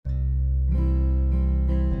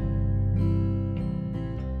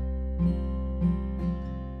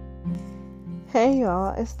Hey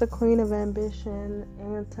y'all, it's the Queen of Ambition,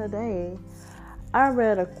 and today I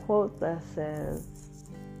read a quote that says,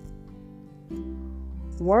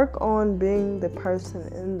 "Work on being the person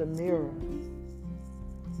in the mirror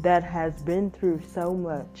that has been through so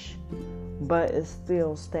much but is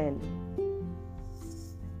still standing."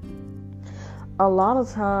 A lot of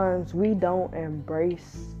times we don't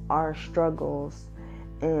embrace our struggles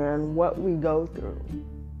and what we go through.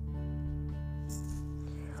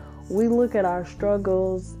 We look at our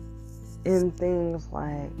struggles in things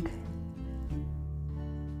like,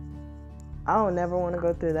 I don't never want to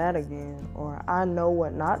go through that again, or I know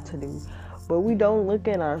what not to do. But we don't look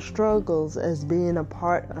at our struggles as being a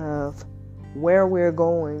part of where we're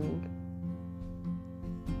going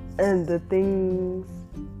and the things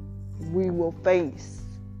we will face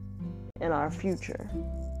in our future.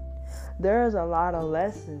 There's a lot of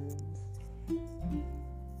lessons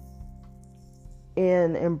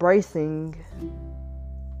in embracing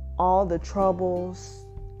all the troubles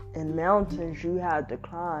and mountains you had to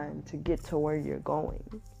climb to get to where you're going.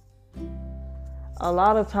 A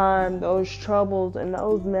lot of time, those troubles and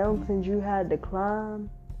those mountains you had to climb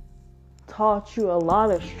taught you a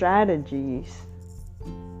lot of strategies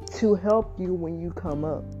to help you when you come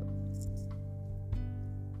up.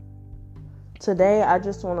 Today, I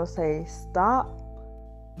just want to say, stop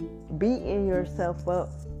beating yourself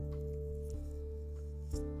up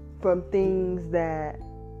from things that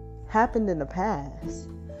happened in the past.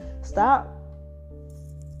 Stop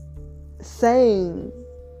saying,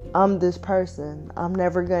 I'm this person, I'm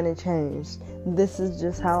never gonna change, this is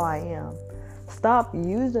just how I am. Stop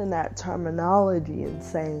using that terminology and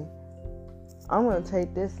say, I'm gonna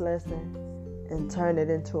take this lesson and turn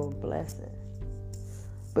it into a blessing.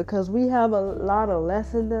 Because we have a lot of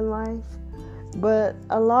lessons in life, but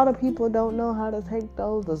a lot of people don't know how to take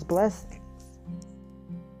those as blessings.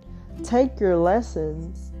 Take your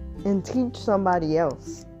lessons and teach somebody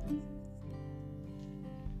else.